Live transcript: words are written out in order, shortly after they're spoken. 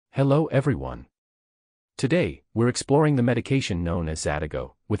Hello everyone. Today, we're exploring the medication known as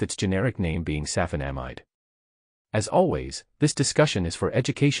Xadago, with its generic name being safinamide. As always, this discussion is for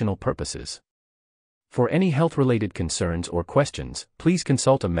educational purposes. For any health-related concerns or questions, please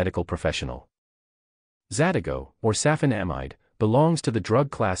consult a medical professional. Xadago, or safinamide, belongs to the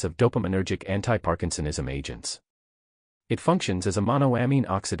drug class of dopaminergic anti-Parkinsonism agents. It functions as a monoamine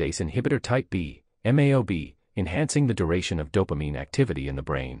oxidase inhibitor type B, MAOB, enhancing the duration of dopamine activity in the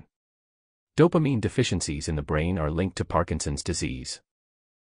brain. Dopamine deficiencies in the brain are linked to Parkinson's disease.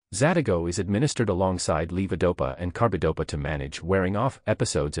 Xadago is administered alongside levodopa and carbidopa to manage wearing-off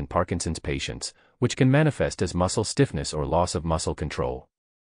episodes in Parkinson's patients, which can manifest as muscle stiffness or loss of muscle control.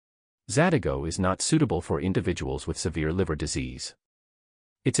 Xadago is not suitable for individuals with severe liver disease.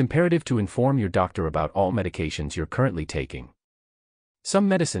 It's imperative to inform your doctor about all medications you're currently taking. Some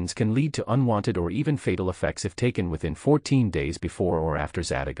medicines can lead to unwanted or even fatal effects if taken within 14 days before or after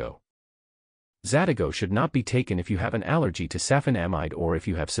Xadago. Xadago should not be taken if you have an allergy to safinamide or if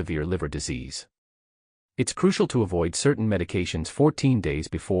you have severe liver disease. It's crucial to avoid certain medications 14 days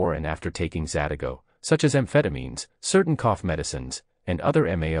before and after taking Xadago, such as amphetamines, certain cough medicines, and other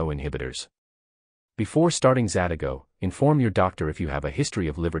MAO inhibitors. Before starting Xadago, inform your doctor if you have a history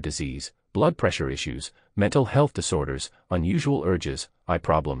of liver disease, blood pressure issues, mental health disorders, unusual urges, eye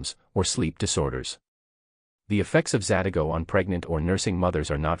problems, or sleep disorders. The effects of Xadago on pregnant or nursing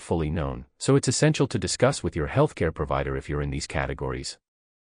mothers are not fully known, so it's essential to discuss with your healthcare provider if you're in these categories.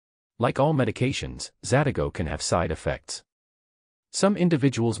 Like all medications, Xadago can have side effects. Some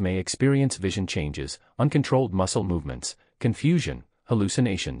individuals may experience vision changes, uncontrolled muscle movements, confusion,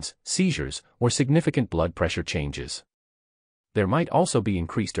 hallucinations, seizures, or significant blood pressure changes. There might also be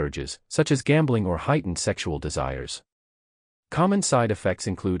increased urges, such as gambling or heightened sexual desires. Common side effects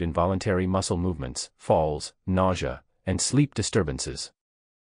include involuntary muscle movements, falls, nausea, and sleep disturbances.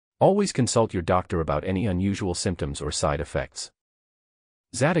 Always consult your doctor about any unusual symptoms or side effects.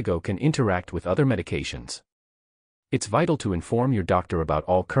 Xadago can interact with other medications. It's vital to inform your doctor about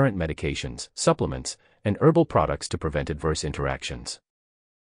all current medications, supplements, and herbal products to prevent adverse interactions.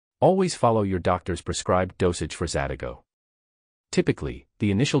 Always follow your doctor's prescribed dosage for Xadago. Typically,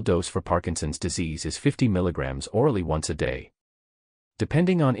 the initial dose for Parkinson's disease is 50 mg orally once a day.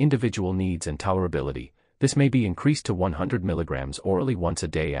 Depending on individual needs and tolerability, this may be increased to 100 mg orally once a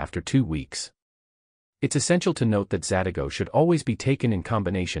day after 2 weeks. It's essential to note that Xadago should always be taken in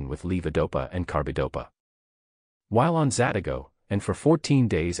combination with levodopa and carbidopa. While on Xadago, and for 14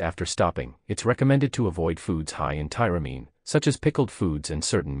 days after stopping, it's recommended to avoid foods high in tyramine, such as pickled foods and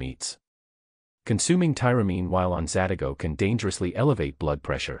certain meats. Consuming tyramine while on Xadago can dangerously elevate blood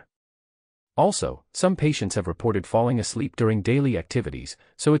pressure. Also, some patients have reported falling asleep during daily activities,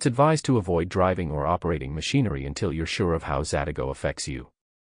 so it's advised to avoid driving or operating machinery until you're sure of how Xadago affects you.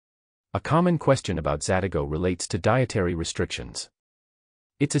 A common question about Xadago relates to dietary restrictions.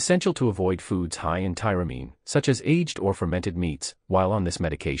 It's essential to avoid foods high in tyramine, such as aged or fermented meats, while on this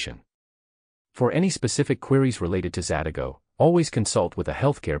medication. For any specific queries related to Xadago, always consult with a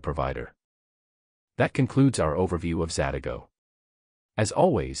healthcare provider. That concludes our overview of Xadago. As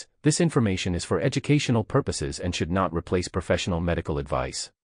always, this information is for educational purposes and should not replace professional medical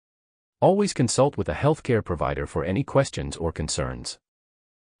advice. Always consult with a healthcare provider for any questions or concerns.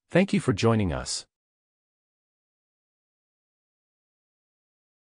 Thank you for joining us.